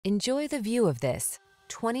Enjoy the view of this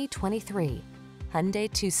 2023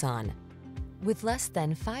 Hyundai Tucson. With less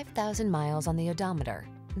than 5,000 miles on the odometer,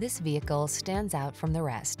 this vehicle stands out from the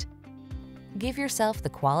rest. Give yourself the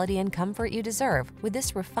quality and comfort you deserve with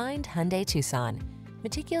this refined Hyundai Tucson.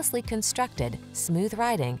 Meticulously constructed, smooth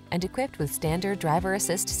riding, and equipped with standard driver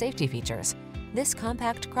assist safety features, this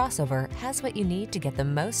compact crossover has what you need to get the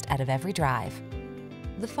most out of every drive.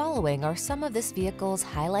 The following are some of this vehicle's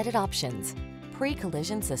highlighted options: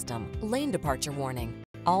 pre-collision system, lane departure warning,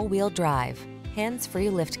 all-wheel drive, hands-free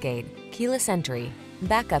liftgate, keyless entry,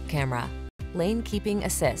 backup camera, lane keeping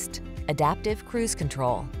assist, adaptive cruise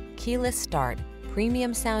control, keyless start,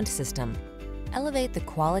 premium sound system. Elevate the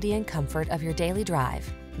quality and comfort of your daily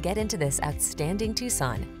drive. Get into this outstanding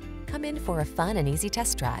Tucson. Come in for a fun and easy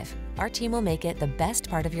test drive. Our team will make it the best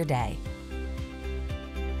part of your day.